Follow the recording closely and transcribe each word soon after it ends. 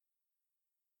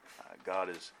God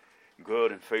is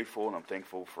good and faithful, and I'm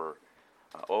thankful for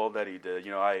all that He did.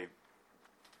 You know, I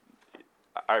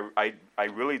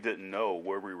really didn't know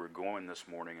where we were going this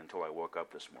morning until I woke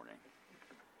up this morning.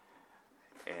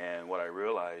 And what I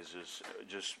realized is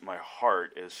just my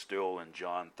heart is still in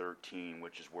John 13,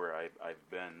 which is where I've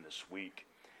been this week.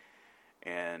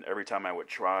 And every time I would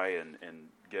try and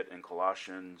get in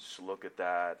Colossians, look at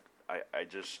that, I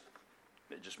just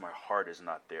my heart is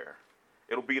not there.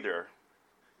 It'll be there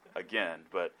again,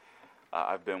 but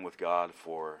I've been with God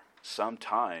for some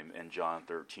time in John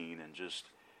 13, and just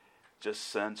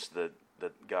sense that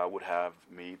God would have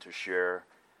me to share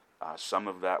some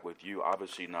of that with you.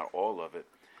 Obviously not all of it,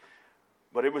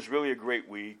 but it was really a great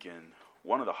week. And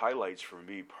one of the highlights for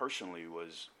me personally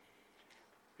was,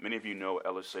 many of you know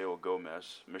Eliseo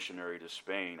Gomez, missionary to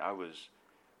Spain. I was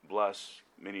blessed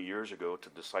many years ago to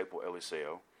disciple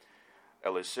Eliseo.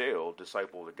 Eliseo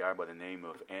discipled a guy by the name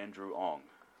of Andrew Ong,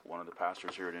 one of the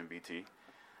pastors here at MBT.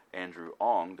 Andrew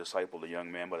Ong discipled a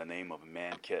young man by the name of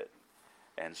Man Kit.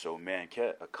 And so Man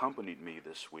Kit accompanied me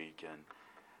this week, and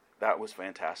that was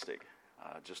fantastic.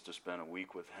 Just to spend a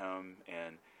week with him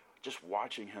and just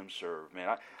watching him serve.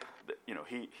 Man,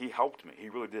 he helped me. He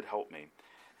really did help me.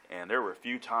 And there were a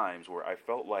few times where I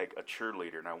felt like a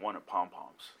cheerleader and I wanted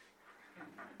pom-poms.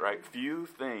 Right? Few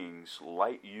things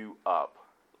light you up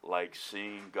like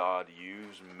seeing God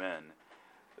use men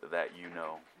that you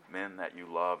know, men that you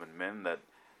love, and men that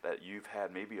you've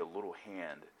had maybe a little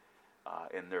hand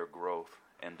in their growth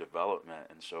and development.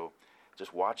 And so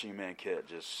just watching Man Kit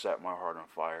just set my heart on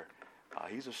fire.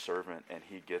 He's a servant and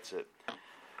he gets it.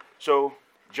 So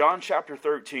John chapter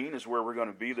 13 is where we're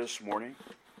going to be this morning.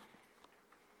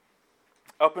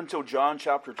 Up until John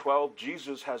chapter 12,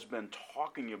 Jesus has been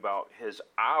talking about his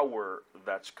hour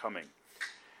that's coming.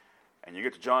 And you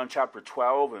get to John chapter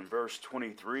 12 and verse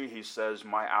 23, he says,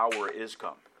 "My hour is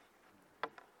come."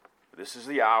 This is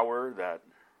the hour that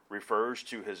refers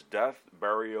to his death,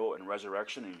 burial, and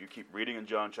resurrection. And you keep reading in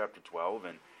John chapter 12,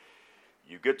 and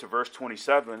you get to verse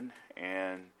 27,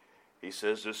 and he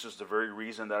says, "This is the very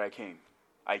reason that I came.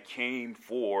 I came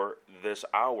for this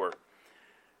hour."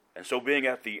 And so being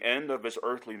at the end of his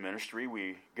earthly ministry,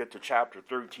 we get to chapter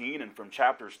 13, and from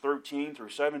chapters 13 through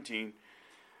 17,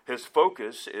 his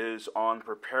focus is on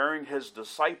preparing his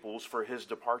disciples for his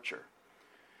departure.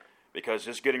 Because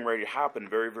it's getting ready to happen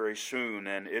very, very soon.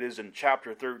 And it is in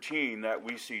chapter 13 that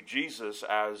we see Jesus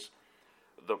as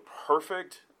the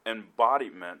perfect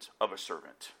embodiment of a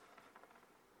servant.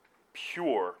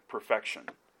 Pure perfection.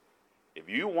 If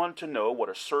you want to know what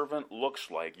a servant looks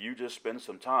like, you just spend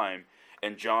some time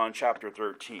in John chapter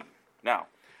 13. Now,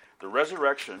 the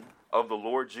resurrection of the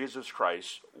Lord Jesus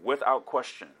Christ, without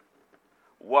question,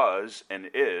 was and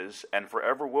is and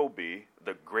forever will be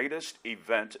the greatest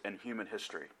event in human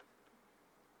history.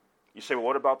 You say, well,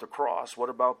 what about the cross? What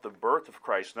about the birth of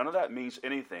Christ? None of that means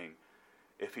anything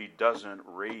if he doesn't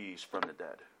raise from the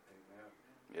dead. Amen.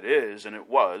 It is and it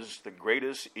was the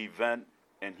greatest event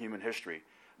in human history.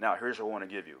 Now, here's what I want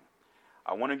to give you.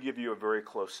 I want to give you a very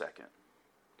close second.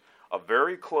 A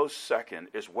very close second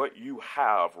is what you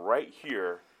have right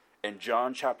here in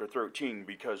John chapter 13,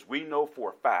 because we know for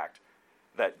a fact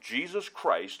that Jesus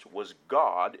Christ was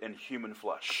God in human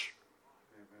flesh.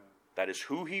 Amen. That is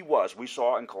who he was. We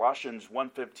saw in Colossians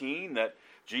 1:15 that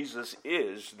Jesus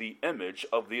is the image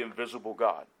of the invisible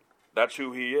God. That's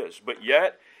who he is. But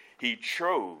yet, he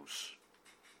chose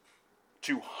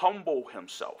to humble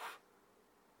himself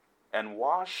and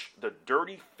wash the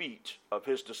dirty feet of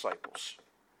his disciples.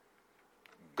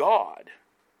 God,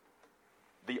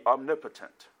 the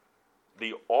omnipotent,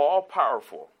 the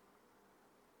all-powerful,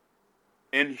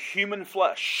 in human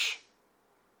flesh,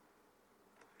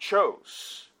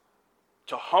 chose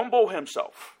to humble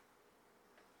himself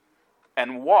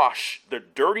and wash the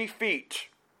dirty feet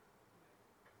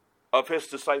of his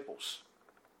disciples.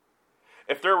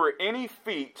 If there were any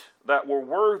feet that were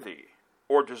worthy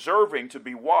or deserving to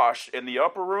be washed in the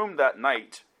upper room that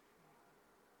night,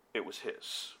 it was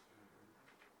his.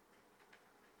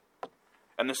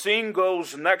 And the scene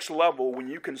goes next level when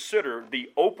you consider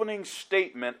the opening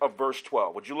statement of verse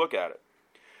 12. Would you look at it?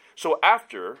 So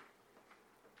after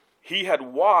he had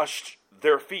washed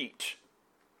their feet.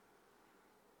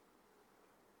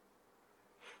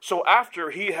 So after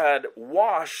he had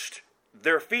washed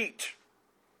their feet,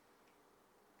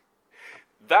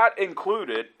 that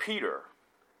included Peter,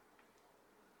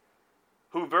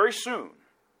 who very soon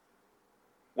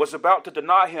was about to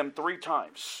deny him 3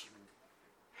 times.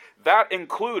 That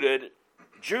included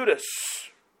Judas,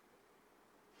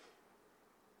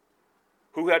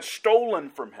 who had stolen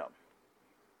from him.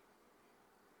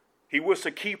 He was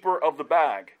the keeper of the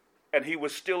bag. and he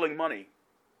was stealing money,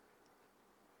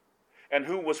 and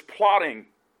who was plotting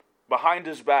behind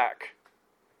his back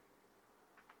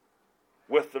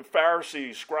with the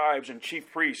Pharisees, scribes, and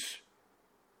chief priests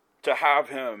to have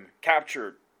him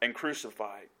captured and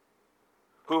crucified,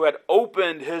 who had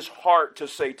opened his heart to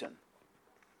Satan.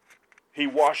 He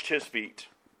washed his feet.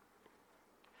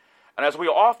 And as we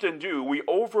often do, we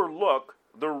overlook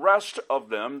the rest of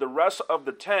them, the rest of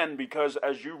the 10, because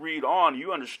as you read on,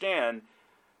 you understand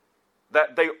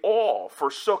that they all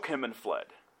forsook him and fled.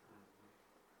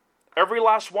 Every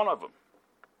last one of them.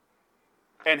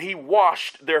 And he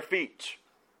washed their feet.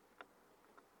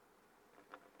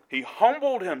 He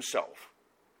humbled himself,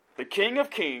 the King of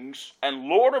Kings and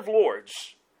Lord of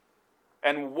Lords,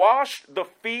 and washed the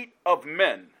feet of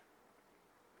men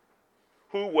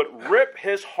who would rip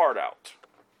his heart out.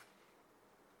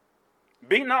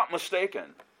 Be not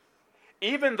mistaken.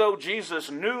 Even though Jesus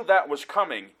knew that was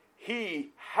coming,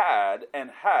 he had and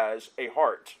has a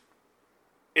heart.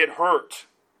 It hurt.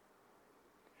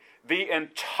 The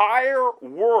entire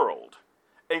world,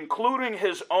 including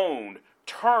his own,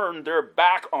 turned their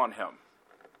back on him.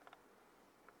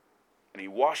 And he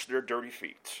washed their dirty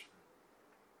feet.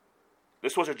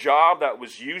 This was a job that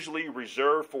was usually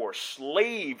reserved for a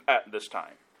slave at this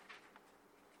time.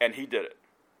 And he did it.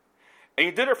 And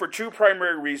he did it for two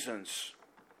primary reasons.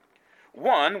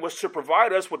 One was to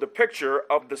provide us with a picture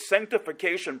of the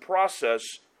sanctification process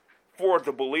for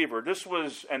the believer. This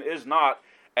was and is not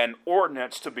an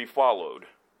ordinance to be followed.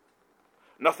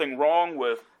 Nothing wrong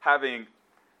with having,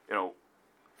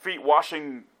 feet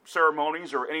washing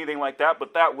ceremonies or anything like that,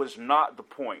 but that was not the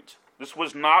point. This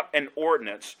was not an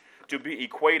ordinance to be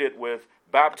equated with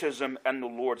baptism and the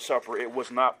Lord's Supper. It was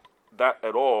not that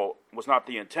at all. It was not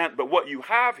the intent. But what you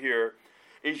have here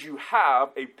is you have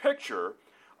a picture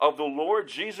of the Lord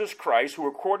Jesus Christ, who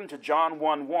according to John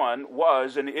 1:1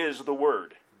 was and is the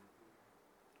Word,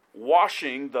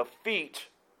 washing the feet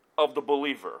of the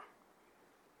believer.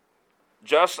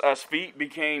 Just as feet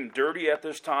became dirty at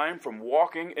this time from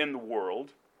walking in the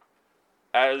world,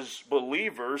 as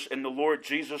believers in the Lord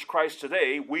Jesus Christ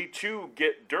today, we too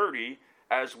get dirty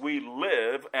as we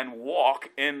live and walk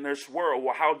in this world.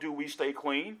 Well, how do we stay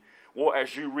clean? Well,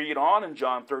 as you read on in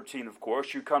John 13, of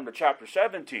course, you come to chapter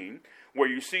 17, where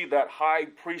you see that high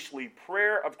priestly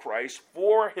prayer of Christ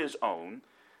for his own,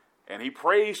 and he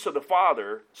prays to the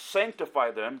Father,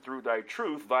 sanctify them through thy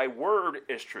truth, thy word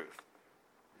is truth.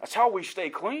 That's how we stay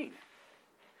clean.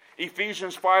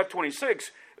 Ephesians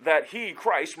 5:26, that he,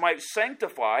 Christ, might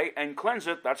sanctify and cleanse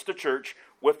it, that's the church,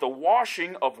 with the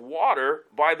washing of water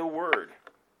by the word.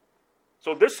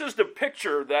 So this is the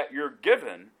picture that you're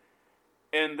given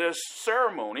in this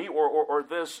ceremony or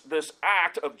this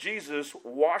act of Jesus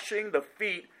washing the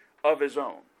feet of his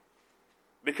own.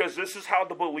 Because this is how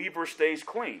the believer stays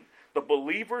clean. The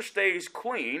believer stays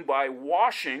clean by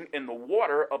washing in the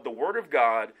water of the Word of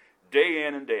God day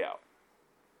in and day out.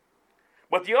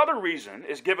 But the other reason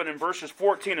is given in verses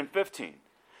 14 and 15.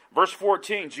 Verse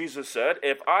 14, Jesus said,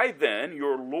 if I then,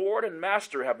 your Lord and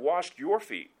Master, have washed your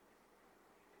feet,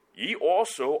 ye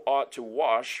also ought to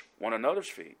wash one another's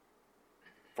feet.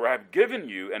 For I have given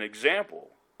you an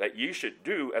example that ye should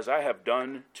do as I have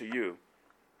done to you.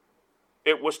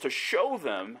 It was to show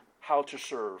them how to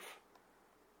serve.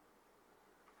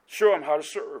 Show them how to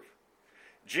serve.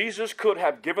 Jesus could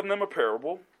have given them a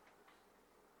parable,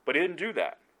 but he didn't do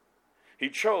that. He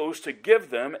chose to give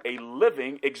them a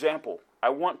living example. I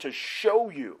want to show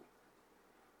you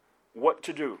what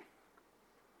to do.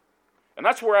 And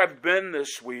that's where I've been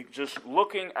this week, just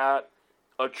looking at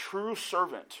a true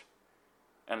servant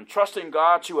and trusting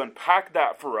God to unpack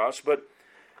that for us. But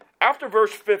after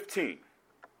verse 15,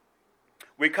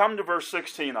 we come to verse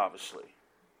 16, obviously.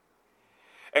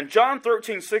 And John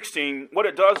 13:16, what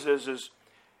it does is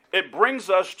it brings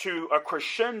us to a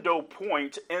crescendo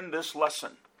point in this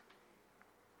lesson.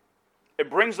 It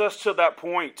brings us to that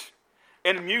point.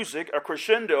 In music, a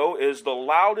crescendo is the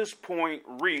loudest point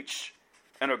reached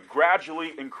in a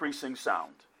gradually increasing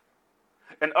sound.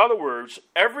 In other words,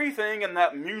 everything in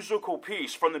that musical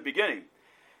piece from the beginning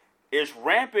is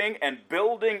ramping and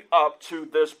building up to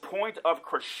this point of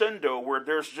crescendo where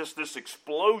there's just this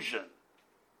explosion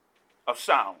of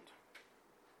sound.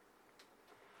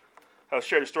 I'll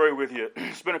share the story with you.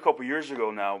 It's been a couple years ago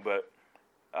now, but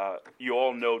you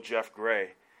all know Jeff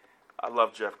Gray. I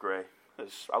love Jeff Gray.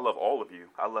 I love all of you.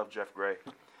 I love Jeff Gray.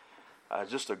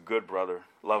 Just a good brother.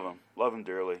 Love him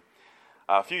dearly.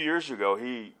 A few years ago,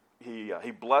 he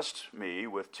blessed me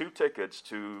with 2 tickets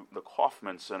to the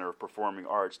Kaufman Center of Performing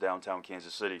Arts downtown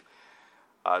Kansas City.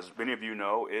 As many of you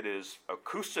know, it is,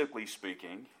 acoustically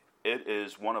speaking, It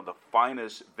is one of the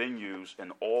finest venues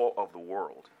in all of the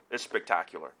world. It's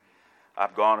spectacular.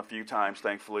 I've gone a few times,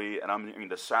 thankfully, and I mean,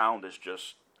 the sound is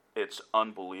just, it's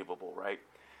unbelievable, right?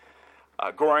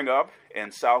 Growing up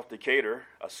in South Decatur,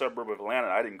 a suburb of Atlanta,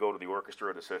 I didn't go to the Orchestra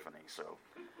or the Symphony, so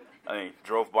I mean,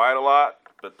 drove by it a lot,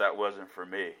 but that wasn't for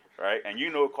me, right? And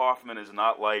you know Kaufman is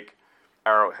not like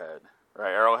Arrowhead, right?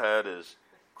 Arrowhead is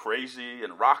crazy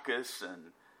and raucous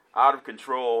and out of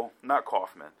control, not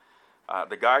Kaufman.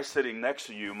 The guy sitting next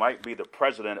to you might be the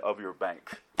president of your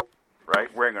bank,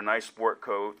 right? Wearing a nice sport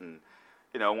coat, and,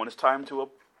 you know, when it's time to,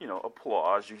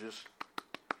 applause, you just,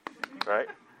 right?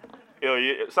 You know,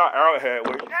 it's not Arrowhead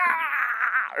where,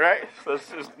 right? So it's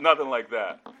just nothing like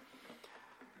that.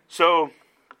 So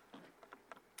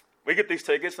we get these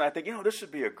tickets, and I think, this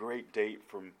would be a great date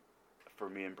for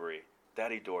me and Bree,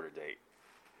 daddy-daughter date.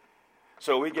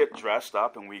 So we get dressed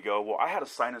up, and we go, well, I had a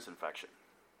sinus infection.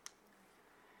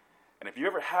 And if you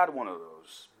ever had one of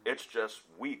those, it's just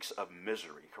weeks of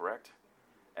misery, correct?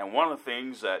 And one of the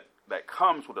things that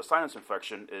comes with a sinus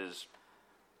infection is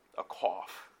a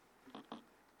cough.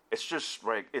 It's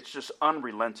just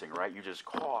unrelenting, right? You just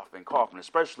cough, and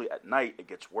especially at night, it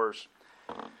gets worse.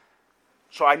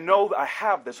 So I know that I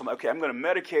have this. I'm like, okay, I'm going to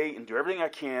medicate and do everything I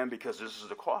can because this is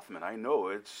a Kaufman. I know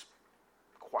it's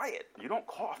quiet. You don't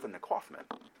cough in the Kaufman.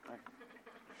 Right?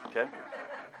 Okay?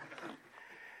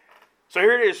 So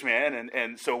here it is, man.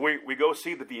 And so we go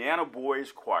see the Vienna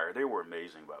Boys Choir. They were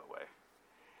amazing, by the way.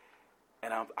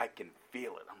 And I can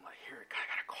feel it. I'm like, here, I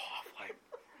got to cough. Like.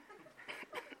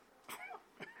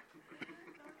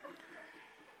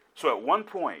 So at one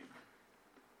point,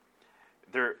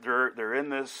 they're in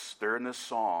this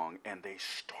song, and they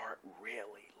start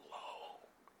really low.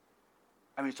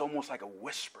 I mean, it's almost like a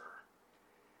whisper,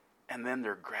 and then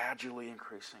they're gradually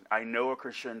increasing. I know a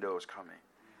crescendo is coming,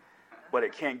 but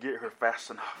it can't get here fast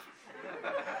enough.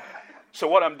 So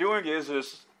what I'm doing is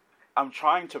I'm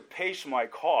trying to pace my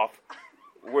cough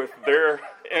with their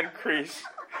increase.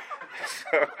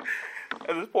 So,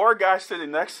 and this poor guy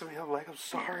sitting next to me, I'm like, I'm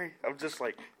sorry. I'm just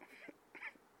like.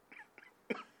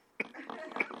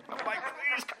 I'm like,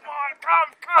 please, come on.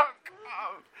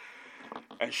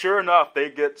 And sure enough, they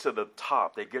get to the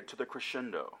top. They get to the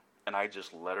crescendo. And I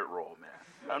just let it roll, man.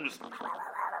 I'm just...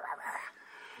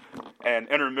 And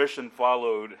intermission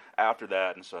followed after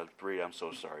that. And so, Bree, I'm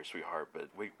so sorry, sweetheart, but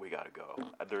we got to go.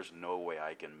 There's no way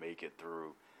I can make it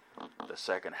through the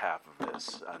second half of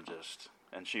this.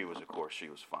 And she was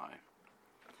fine.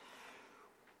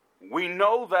 We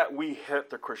know that we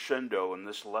hit the crescendo in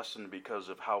this lesson because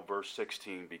of how verse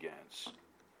 16 begins.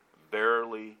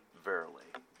 Verily, verily.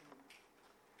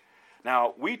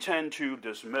 Now, we tend to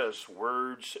dismiss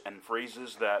words and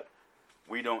phrases that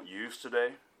we don't use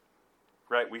today,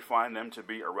 right? We find them to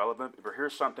be irrelevant. But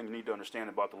here's something you need to understand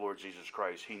about the Lord Jesus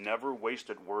Christ. He never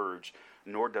wasted words,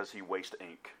 nor does he waste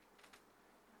ink.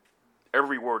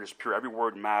 Every word is pure. Every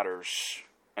word matters.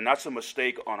 And that's a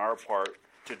mistake on our part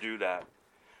to do that.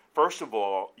 First of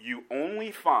all, you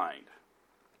only find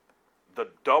the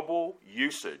double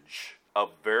usage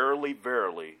of verily,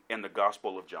 verily in the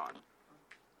Gospel of John.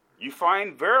 You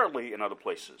find verily in other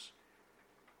places,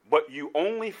 but you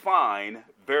only find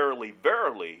verily,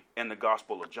 verily in the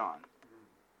Gospel of John.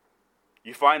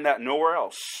 You find that nowhere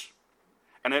else.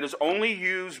 And it is only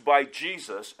used by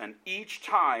Jesus, and each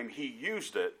time he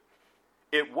used it,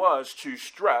 it was to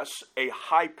stress a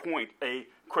high point, a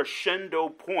crescendo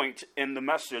point in the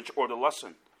message or the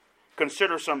lesson.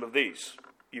 Consider some of these.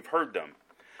 You've heard them.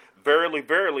 Verily,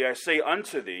 verily, I say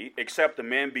unto thee, except a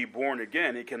man be born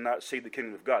again, he cannot see the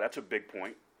kingdom of God. That's a big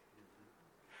point.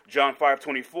 John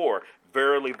 5:24,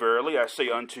 verily, verily, I say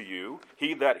unto you,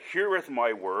 he that heareth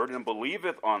my word and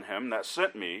believeth on him that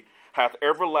sent me hath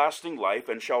everlasting life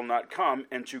and shall not come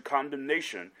into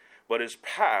condemnation, but is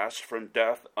passed from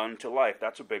death unto life.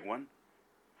 That's a big one.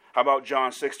 How about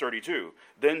John 6:32?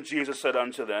 Then Jesus said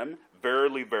unto them,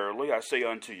 verily, verily, I say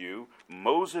unto you,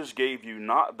 Moses gave you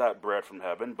not that bread from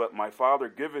heaven, but my Father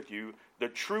giveth you the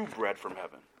true bread from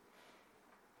heaven.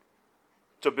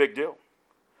 It's a big deal.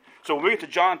 So when we get to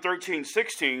John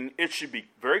 13:16, it should be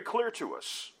very clear to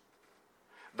us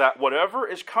that whatever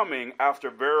is coming after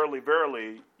verily,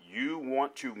 verily, you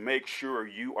want to make sure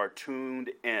you are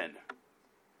tuned in.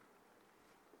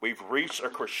 We've reached a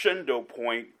crescendo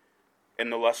point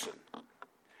in the lesson.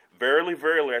 Verily,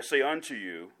 verily, I say unto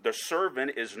you, the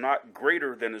servant is not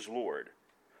greater than his Lord,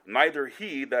 neither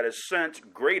he that is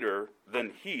sent greater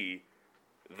than he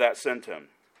that sent him.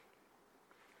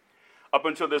 Up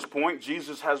until this point,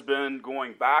 Jesus has been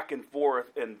going back and forth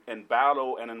in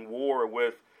battle and in war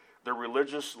with the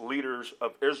religious leaders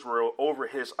of Israel over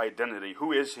his identity.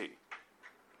 Who is he?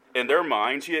 In their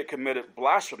minds, he had committed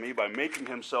blasphemy by making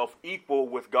himself equal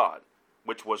with God,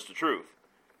 which was the truth.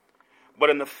 But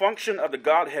in the function of the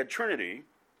Godhead Trinity,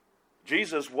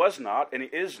 Jesus was not and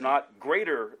is not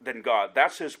greater than God.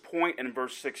 That's his point in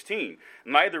verse 16.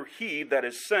 Neither he that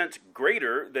is sent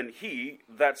greater than he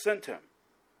that sent him.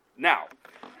 Now,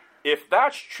 if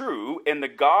that's true in the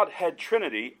Godhead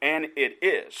Trinity, and it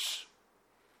is,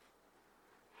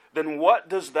 then what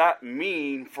does that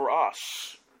mean for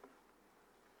us?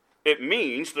 It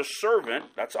means the servant,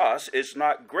 that's us, is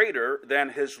not greater than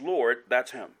his Lord, that's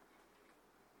him.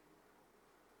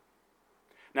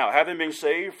 Now, having been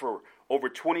saved for over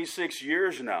 26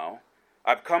 years now,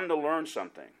 I've come to learn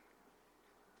something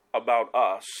about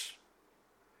us.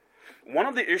 One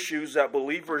of the issues that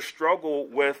believers struggle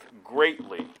with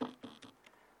greatly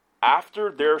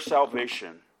after their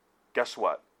salvation, guess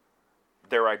what?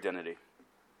 Their identity.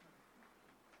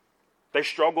 They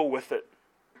struggle with it.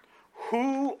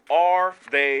 Who are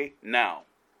they now?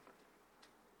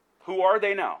 Who are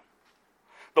they now?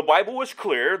 The Bible is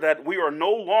clear that we are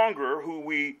no longer who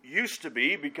we used to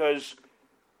be because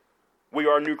we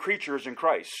are new creatures in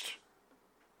Christ.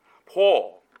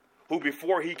 Paul, who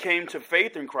before he came to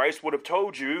faith in Christ would have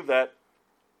told you that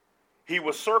he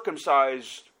was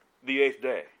circumcised the 8th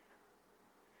day.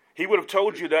 He would have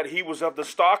told you that he was of the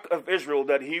stock of Israel,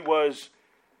 that he was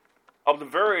of the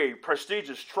very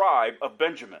prestigious tribe of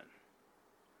Benjamin,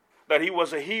 that he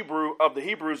was a Hebrew of the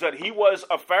Hebrews, that he was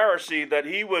a Pharisee, that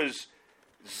he was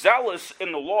zealous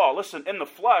in the law. Listen, in the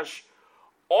flesh,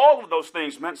 all of those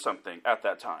things meant something at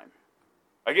that time.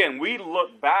 Again, we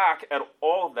look back at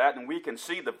all of that and we can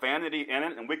see the vanity in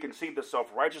it and we can see the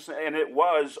self-righteousness, and it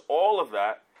was all of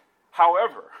that.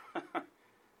 However,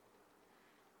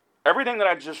 everything that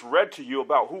I just read to you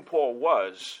about who Paul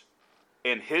was,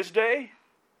 in his day,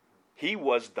 he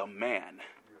was the man.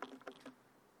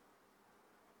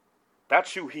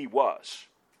 That's who he was.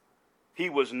 He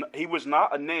was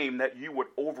not a name that you would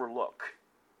overlook.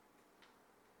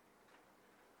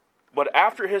 But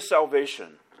after his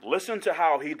salvation, listen to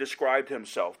how he described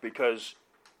himself, because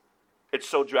it's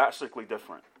so drastically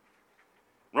different.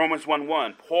 Romans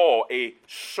 1:1, Paul, a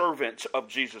servant of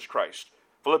Jesus Christ.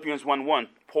 Philippians 1:1,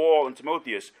 Paul and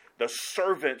Timotheus, the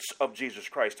servants of Jesus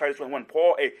Christ. Titus 1:1,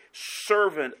 Paul, a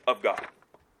servant of God.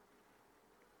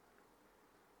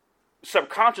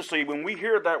 Subconsciously, when we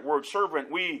hear that word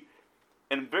servant, we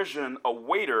envision a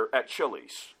waiter at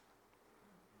Chili's,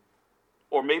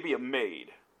 or maybe a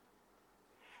maid.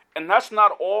 And that's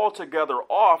not altogether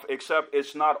off, except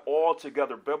it's not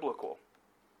altogether biblical.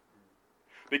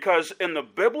 Because in the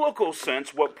biblical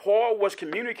sense, what Paul was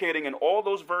communicating in all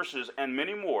those verses and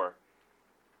many more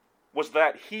was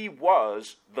that he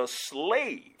was the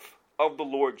slave of the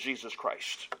Lord Jesus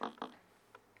Christ.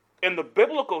 In the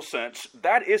biblical sense,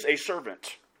 that is a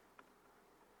servant.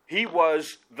 He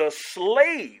was the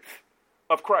slave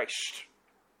of Christ.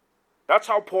 That's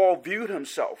how Paul viewed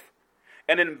himself.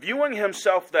 And in viewing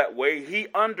himself that way, he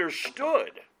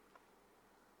understood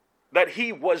that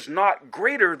he was not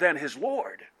greater than his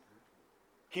Lord.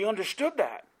 He understood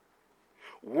that.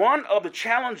 One of the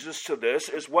challenges to this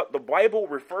is what the Bible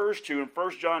refers to in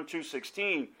 1 John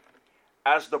 2:16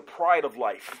 as the pride of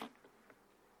life.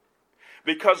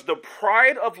 Because the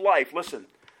pride of life, listen,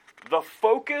 the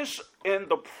focus in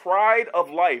the pride of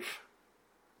life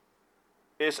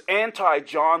is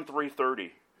anti-John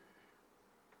 3:30.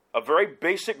 A very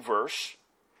basic verse.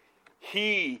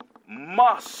 He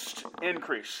must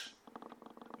increase,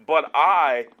 but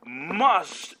I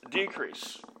must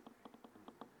decrease.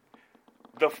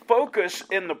 The focus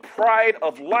in the pride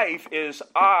of life is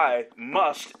I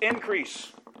must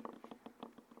increase.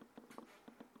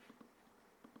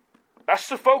 That's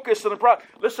the focus of the pride.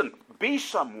 Listen, be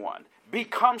someone,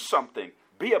 become something,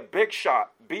 be a big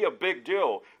shot, be a big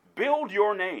deal, build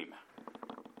your name.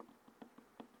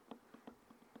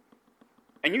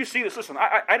 And you see this, listen,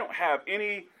 I don't have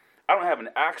an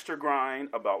axe to grind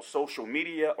about social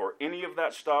media or any of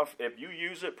that stuff. If you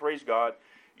use it, praise God,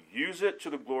 use it to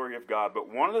the glory of God. But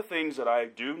one of the things that I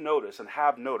do notice and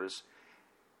have noticed,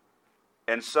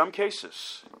 in some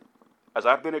cases, as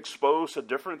I've been exposed to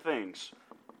different things,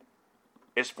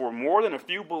 is for more than a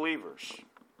few believers,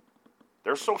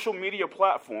 their social media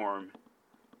platform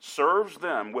serves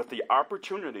them with the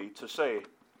opportunity to say,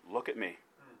 look at me.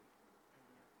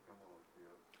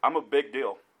 I'm a big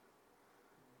deal.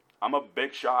 I'm a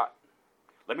big shot.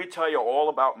 Let me tell you all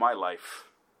about my life.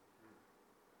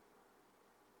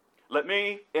 Let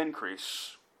me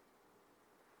increase.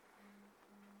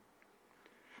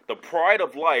 The pride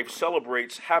of life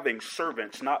celebrates having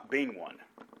servants, not being one.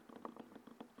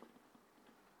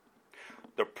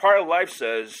 The pride of life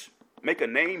says, make a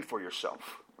name for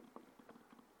yourself.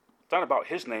 It's not about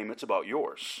his name, it's about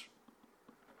yours.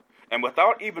 And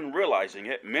without even realizing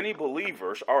it, many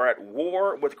believers are at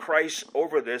war with Christ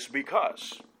over this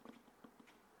because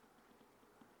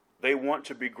they want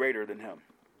to be greater than him.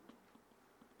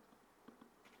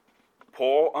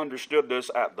 Paul understood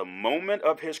this at the moment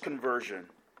of his conversion.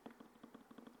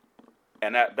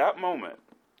 And at that moment,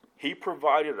 he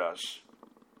provided us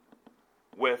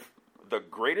with the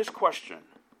greatest question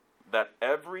that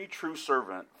every true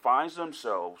servant finds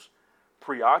themselves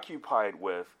preoccupied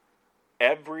with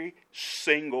every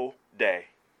single day.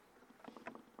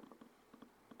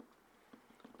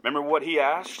 Remember what he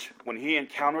asked when he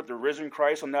encountered the risen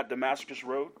Christ on that Damascus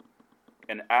road?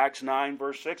 In Acts 9,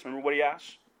 verse 6, remember what he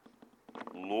asked?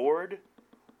 Lord,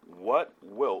 what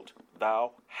wilt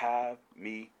thou have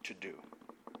me to do?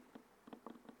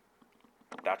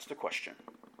 That's the question.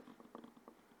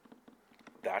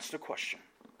 That's the question.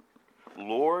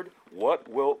 Lord, what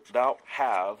wilt thou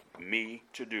have me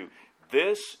to do?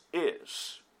 This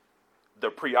is the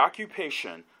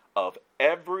preoccupation of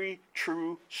every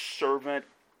true servant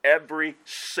every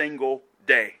single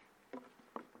day.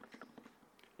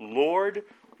 Lord,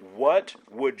 what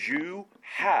would you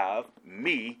have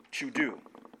me to do?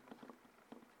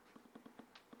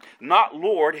 Not,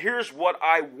 Lord, here's what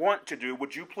I want to do.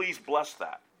 Would you please bless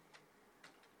that?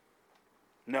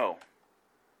 No.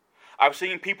 I've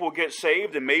seen people get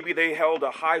saved and maybe they held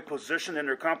a high position in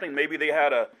their company. Maybe they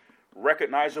had a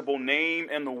recognizable name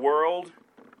in the world.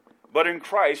 But in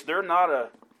Christ, they're not a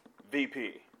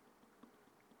VP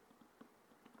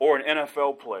or an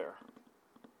NFL player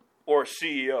or a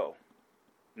CEO.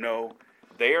 No,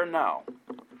 they are now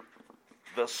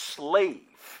the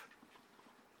slave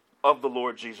of the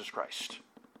Lord Jesus Christ.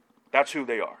 That's who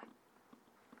they are.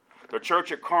 The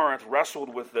church at Corinth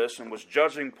wrestled with this and was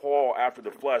judging Paul after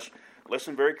the flesh.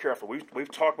 Listen very carefully.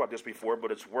 We've talked about this before,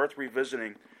 but it's worth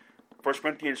revisiting. 1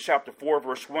 Corinthians chapter 4,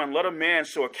 verse 1. Let a man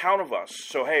so account of us.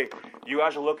 So, hey, you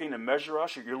guys are looking to measure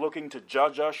us. You're looking to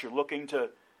judge us. You're looking to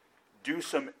do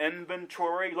some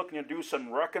inventory. You're looking to do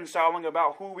some reconciling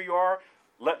about who we are.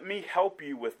 Let me help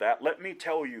you with that. Let me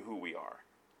tell you who we are.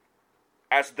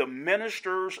 As the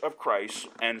ministers of Christ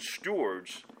and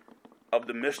stewards of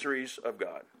the mysteries of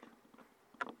God.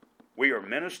 We are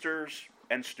ministers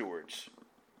and stewards.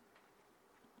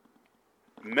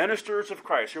 Ministers of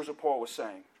Christ. Here's what Paul was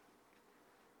saying.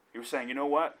 He was saying, you know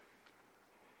what?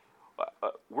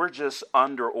 We're just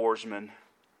under oarsmen.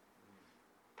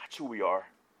 That's who we are.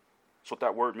 That's what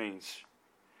that word means.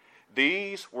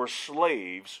 These were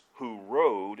slaves who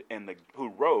rode in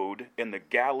the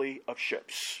galley of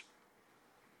ships.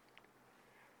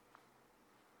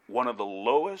 One of the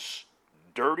lowest,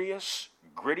 dirtiest,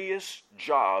 grittiest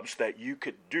jobs that you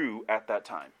could do at that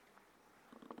time.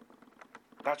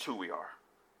 That's who we are.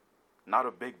 Not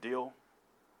a big deal.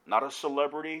 Not a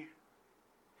celebrity.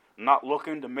 Not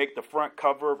looking to make the front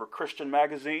cover of a Christian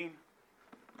magazine.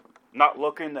 Not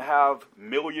looking to have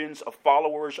millions of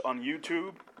followers on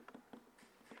YouTube.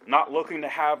 Not looking to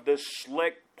have this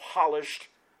slick, polished,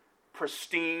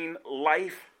 pristine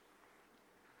life.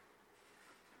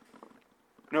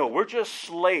 No, we're just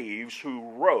slaves who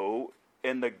row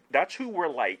that's who we're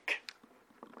like.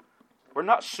 We're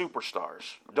not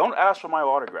superstars. Don't ask for my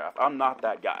autograph. I'm not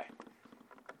that guy.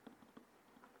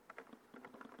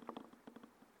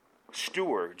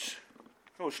 Stewards.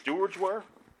 You know what stewards were?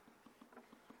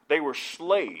 They were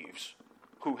slaves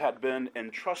who had been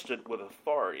entrusted with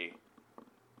authority.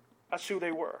 That's who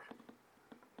they were.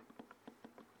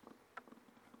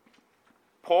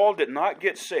 Paul did not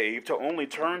get saved to only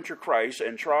turn to Christ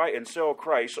and try and sell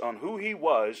Christ on who he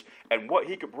was and what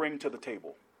he could bring to the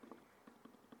table.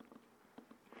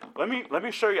 Let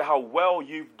me show you how well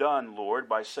you've done, Lord,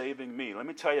 by saving me. Let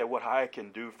me tell you what I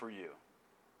can do for you.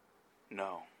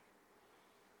 No.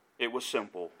 It was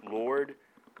simple. Lord,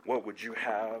 what would you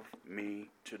have me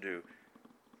to do?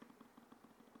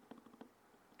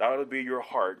 That ought to be your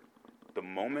heart the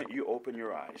moment you open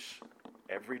your eyes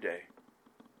every day.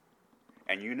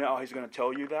 And you know how he's going to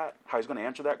tell you that? How he's going to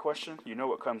answer that question? You know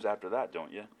what comes after that,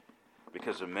 don't you?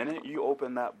 Because the minute you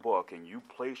open that book and you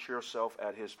place yourself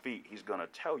at his feet, he's going to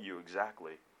tell you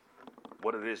exactly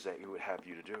what it is that he would have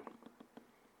you to do.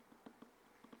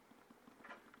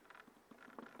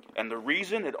 And the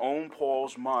reason it owned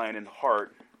Paul's mind and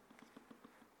heart,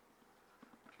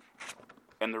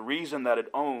 and the reason that it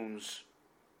owns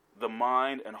the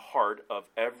mind and heart of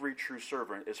every true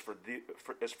servant is for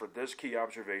this key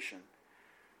observation.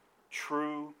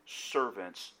 True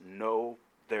servants know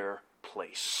their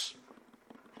place.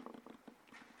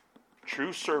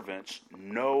 True servants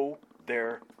know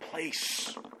their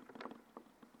place.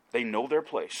 They know their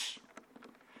place.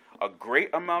 A great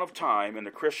amount of time in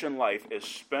the Christian life is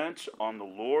spent on the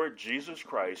Lord Jesus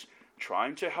Christ,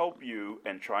 trying to help you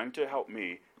and trying to help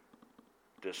me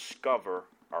discover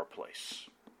our place.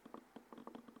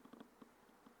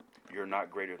 You're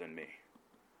not greater than me.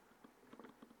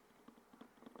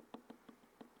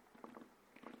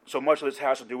 So much of this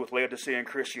has to do with Laodicean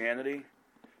Christianity.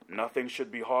 Nothing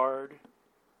should be hard.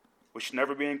 We should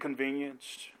never be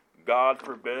inconvenienced. God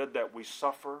forbid that we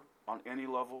suffer on any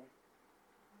level.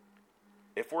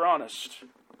 If we're honest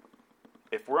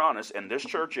in this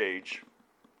church age,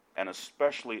 and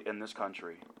especially in this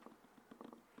country,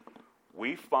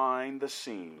 we find the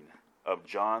scene of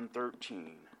John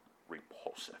 13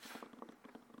 repulsive.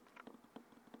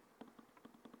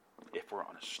 If we're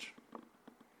honest.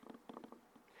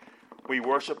 We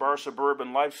worship our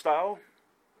suburban lifestyle.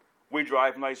 We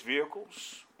drive nice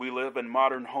vehicles. We live in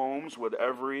modern homes with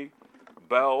every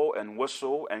bell and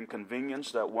whistle and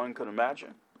convenience that one could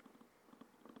imagine.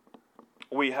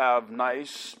 We have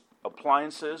nice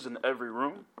appliances in every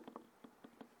room.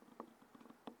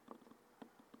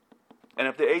 And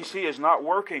if the AC is not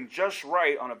working just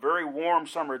right on a very warm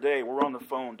summer day, we're on the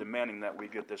phone demanding that we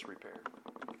get this repaired.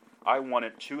 I want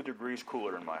it 2 degrees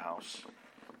cooler in my house.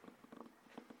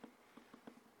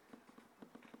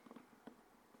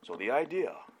 So the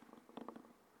idea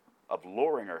of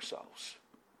lowering ourselves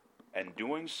and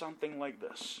doing something like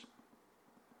this,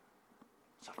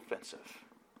 it's offensive.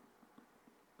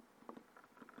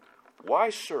 Why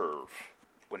serve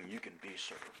when you can be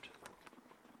served?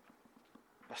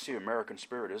 That's the American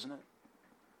spirit, isn't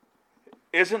it?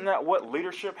 Isn't that what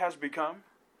leadership has become?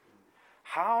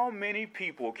 How many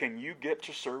people can you get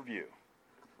to serve you?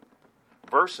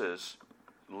 Versus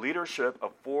leadership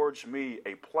affords me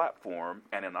a platform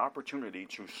and an opportunity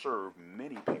to serve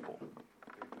many people.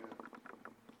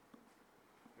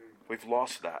 We've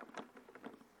lost that.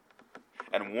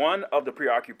 And one of the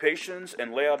preoccupations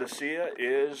in Laodicea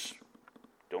is,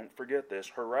 don't forget this,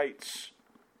 her rights.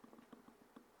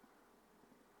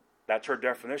 That's her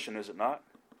definition, is it not?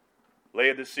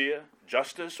 Laodicea,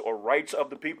 justice or rights of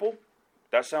the people.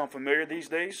 That sound familiar these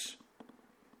days?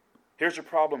 Here's the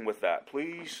problem with that.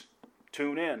 Please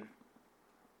tune in.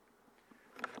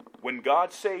 When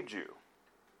God saved you,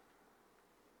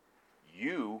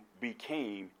 you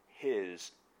became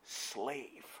his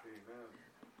slave. Amen.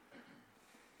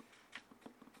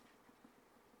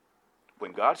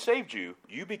 When God saved you,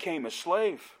 you became a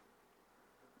slave.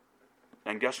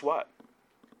 And guess what?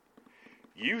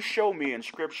 You show me in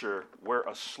Scripture where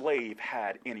a slave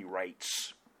had any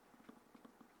rights.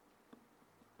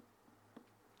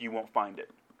 You won't find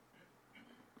it.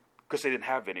 Because they didn't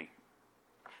have any.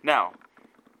 Now,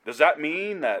 does that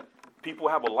mean that people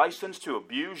have a license to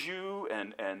abuse you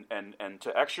and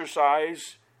to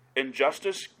exercise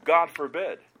injustice? God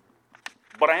forbid.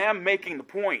 But I am making the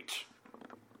point.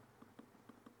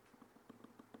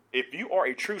 If you are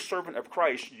a true servant of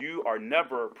Christ, you are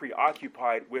never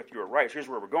preoccupied with your rights. Here's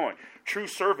where we're going. True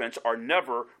servants are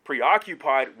never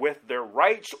preoccupied with their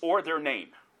rights or their name.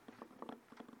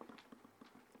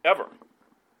 Ever.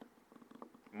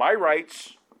 My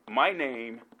rights, my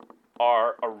name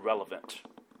are irrelevant.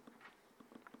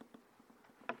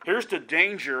 Here's the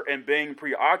danger in being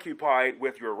preoccupied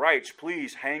with your rights.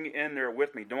 Please hang in there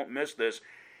with me. Don't miss this.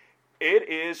 It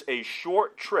is a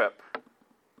short trip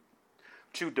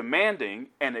to demanding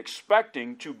and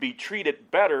expecting to be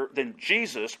treated better than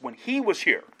Jesus when he was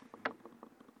here.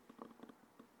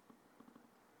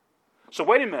 So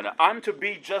wait a minute. I'm to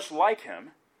be just like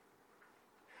him.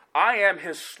 I am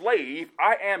his slave.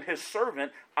 I am his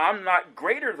servant. I'm not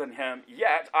greater than him,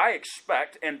 yet I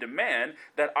expect and demand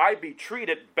that I be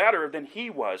treated better than he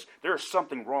was. There's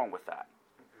something wrong with that.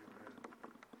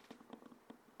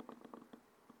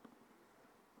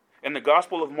 In the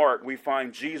Gospel of Mark, we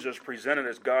find Jesus presented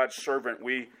as God's servant.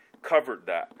 We covered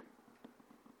that.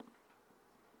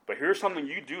 But here's something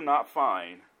you do not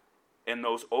find in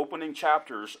those opening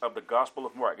chapters of the Gospel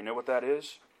of Mark. You know what that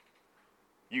is?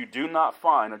 You do not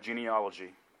find a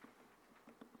genealogy.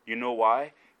 You know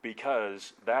why?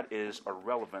 Because that is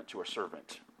irrelevant to a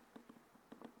servant.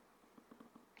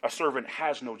 A servant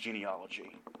has no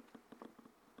genealogy.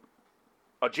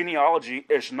 A genealogy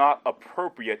is not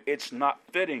appropriate. It's not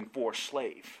fitting for a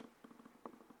slave.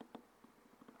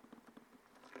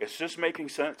 Is this making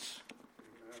sense?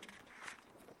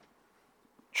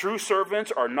 True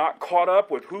servants are not caught up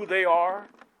with who they are,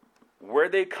 where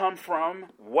they come from,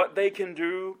 what they can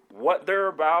do, what they're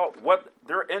about, what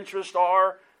their interests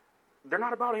are. They're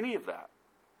not about any of that.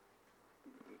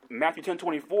 Matthew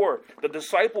 10:24, the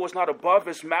disciple is not above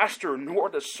his master, nor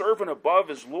the servant above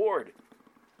his Lord.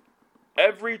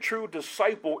 Every true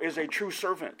disciple is a true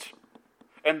servant.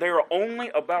 And they are only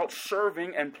about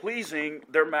serving and pleasing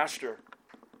their master.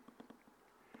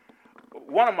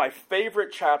 One of my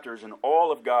favorite chapters in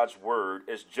all of God's Word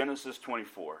is Genesis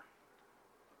 24.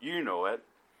 You know it.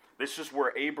 This is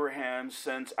where Abraham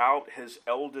sends out his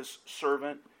eldest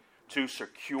servant to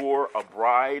secure a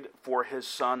bride for his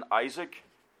son Isaac.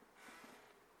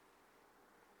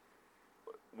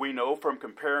 We know from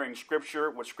comparing Scripture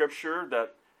with Scripture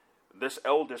that this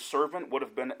eldest servant would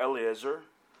have been Eliezer.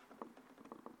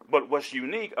 But what's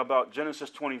unique about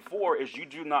Genesis 24 is you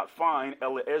do not find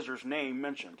Eliezer's name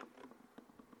mentioned.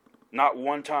 Not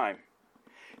one time.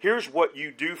 Here's what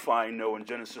you do find, though, in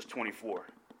Genesis 24.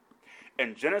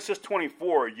 In Genesis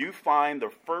 24, you find the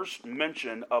first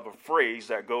mention of a phrase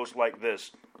that goes like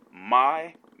this: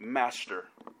 my master.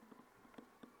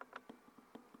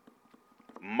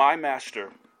 My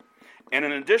master. And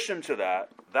in addition to that,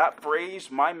 that phrase,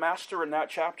 my master, in that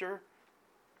chapter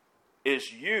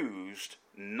is used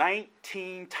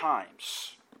 19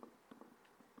 times.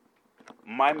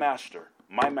 My master,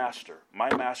 my master,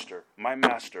 my master, my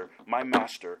master, my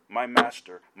master, my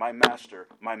master, my master,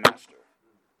 my master.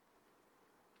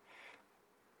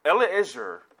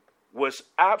 Eliezer was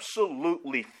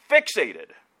absolutely fixated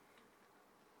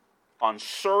on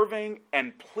serving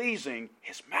and pleasing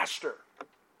his master.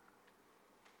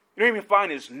 You don't even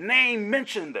find his name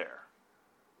mentioned there.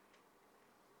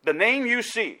 The name you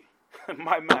see,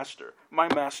 my master, my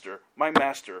master, my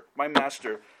master, my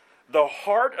master. The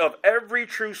heart of every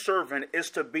true servant is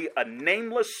to be a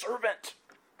nameless servant.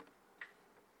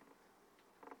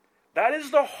 That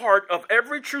is the heart of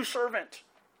every true servant.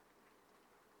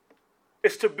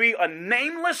 Is to be a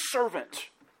nameless servant.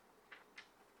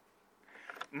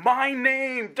 My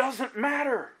name doesn't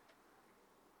matter.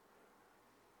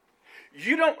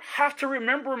 You don't have to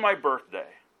remember my birthday.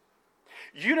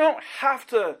 You don't have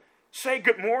to say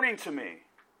good morning to me.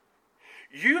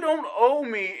 You don't owe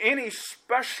me any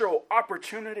special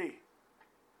opportunity.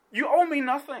 You owe me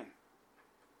nothing.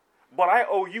 But I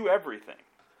owe you everything.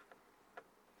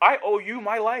 I owe you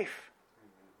my life.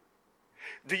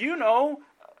 Do you know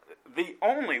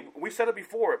we said it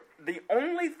before, the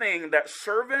only thing that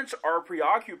servants are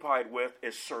preoccupied with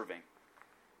is serving.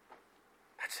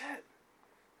 That's it.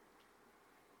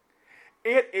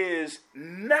 It is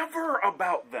never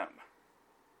about them.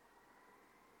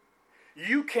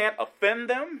 You can't offend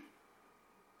them.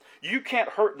 You can't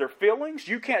hurt their feelings.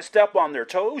 You can't step on their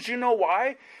toes. You know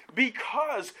why?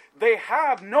 Because they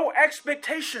have no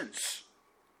expectations.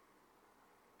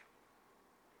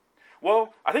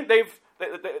 Well, I think they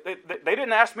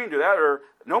didn't ask me to do that, or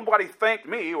nobody thanked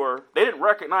me, or they didn't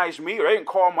recognize me, or they didn't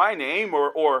call my name,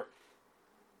 or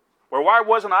why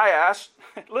wasn't I asked?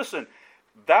 Listen,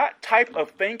 that type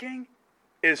of thinking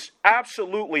is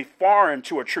absolutely foreign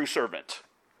to a true servant,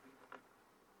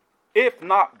 if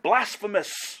not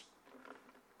blasphemous.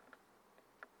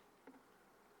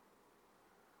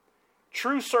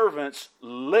 True servants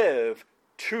live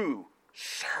to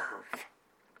serve.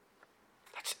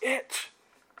 That's it.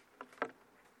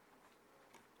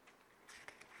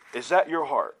 Is that your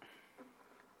heart?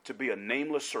 To be a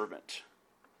nameless servant,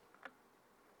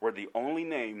 where the only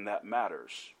name that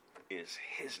matters is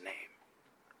His name.